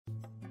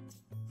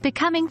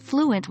Becoming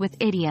fluent with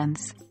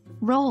idioms.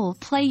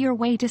 Role-play your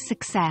way to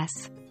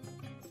success.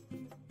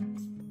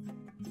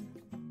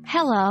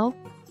 Hello,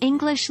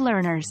 English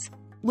learners.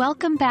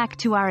 Welcome back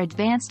to our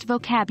Advanced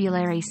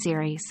Vocabulary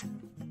series.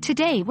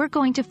 Today we're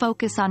going to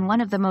focus on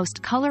one of the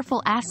most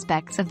colorful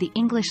aspects of the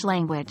English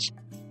language,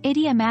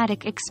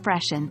 idiomatic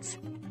expressions.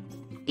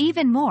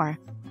 Even more,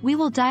 we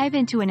will dive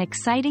into an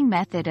exciting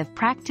method of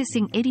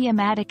practicing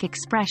idiomatic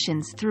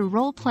expressions through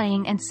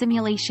role-playing and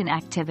simulation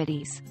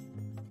activities.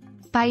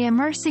 By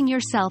immersing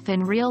yourself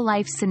in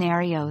real-life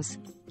scenarios,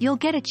 you'll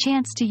get a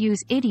chance to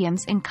use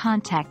idioms in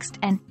context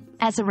and,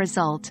 as a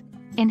result,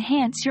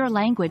 enhance your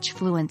language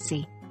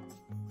fluency.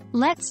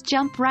 Let's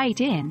jump right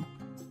in.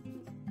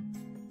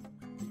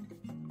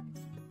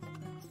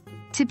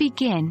 To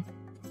begin,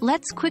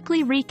 let's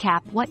quickly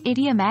recap what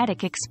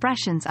idiomatic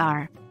expressions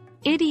are.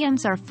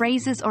 Idioms are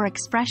phrases or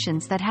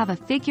expressions that have a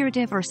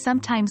figurative or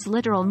sometimes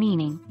literal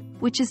meaning,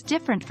 which is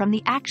different from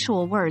the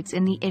actual words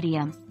in the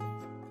idiom.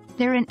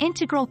 They're an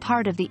integral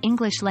part of the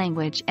English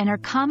language and are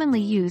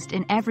commonly used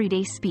in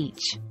everyday speech.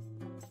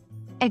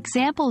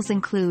 Examples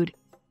include,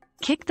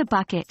 kick the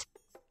bucket,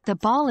 the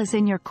ball is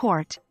in your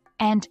court,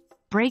 and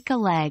break a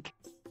leg.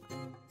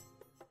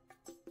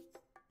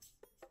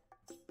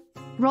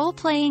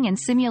 Role-playing and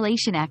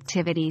simulation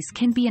activities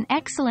can be an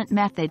excellent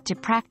method to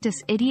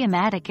practice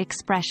idiomatic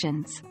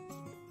expressions.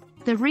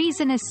 The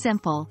reason is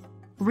simple: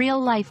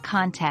 real-life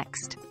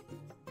context.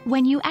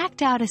 When you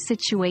act out a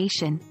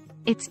situation,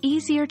 it's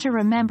easier to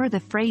remember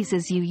the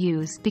phrases you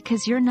use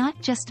because you're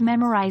not just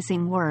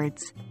memorizing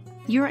words,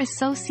 you're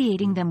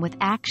associating them with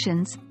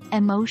actions,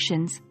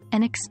 emotions,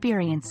 and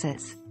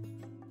experiences.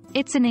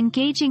 It's an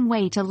engaging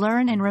way to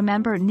learn and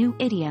remember new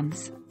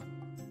idioms.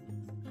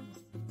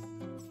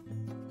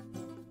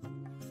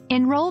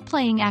 In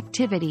role-playing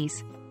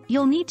activities,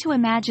 you'll need to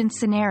imagine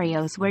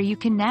scenarios where you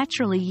can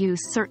naturally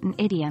use certain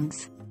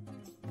idioms.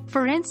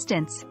 For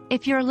instance,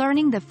 if you're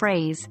learning the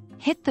phrase,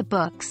 hit the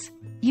books,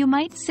 you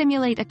might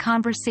simulate a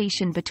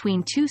conversation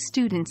between two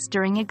students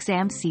during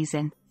exam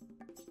season.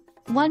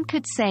 One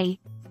could say,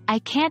 I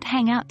can't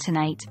hang out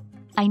tonight,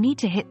 I need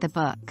to hit the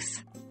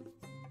books.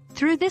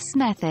 Through this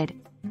method,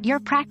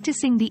 you're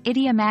practicing the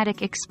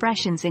idiomatic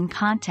expressions in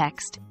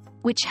context,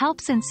 which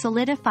helps in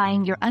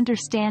solidifying your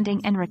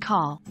understanding and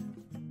recall.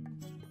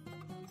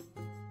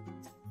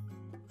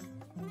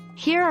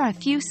 Here are a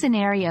few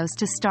scenarios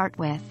to start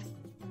with.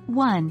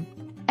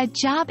 1. A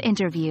job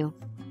interview.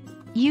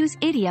 Use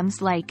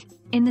idioms like,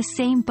 in the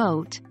same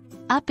boat,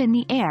 up in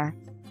the air,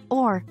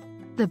 or,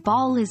 the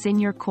ball is in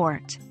your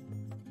court.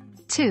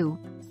 2.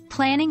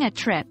 Planning a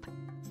trip.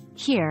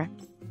 Here,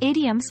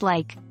 idioms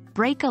like,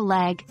 break a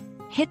leg,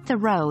 hit the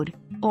road,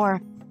 or,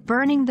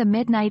 burning the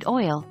midnight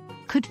oil,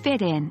 could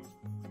fit in.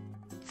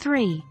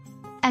 3.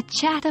 A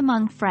chat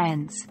among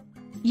friends.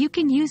 You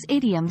can use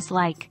idioms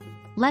like,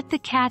 let the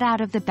cat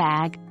out of the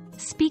bag,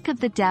 speak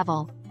of the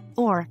devil,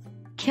 or,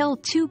 kill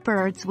two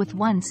birds with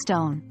one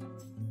stone.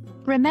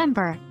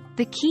 Remember,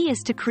 the key is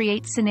to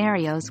create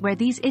scenarios where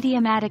these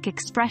idiomatic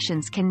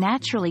expressions can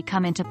naturally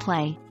come into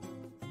play.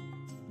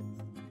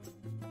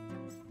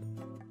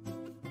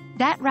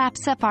 That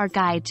wraps up our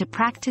guide to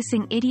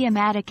practicing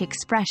idiomatic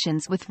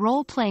expressions with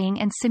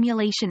role-playing and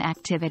simulation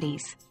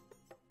activities.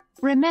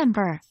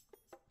 Remember,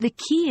 the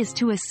key is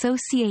to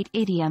associate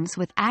idioms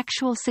with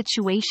actual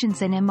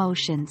situations and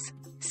emotions,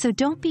 so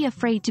don't be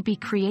afraid to be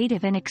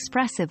creative and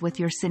expressive with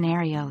your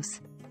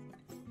scenarios.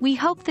 We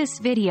hope this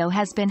video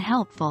has been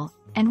helpful,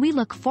 and we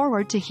look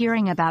forward to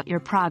hearing about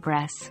your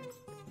progress.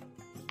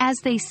 As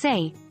they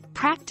say,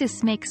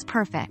 practice makes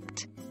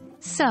perfect.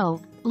 So,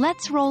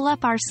 let's roll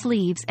up our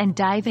sleeves and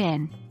dive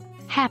in.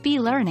 Happy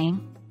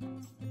learning!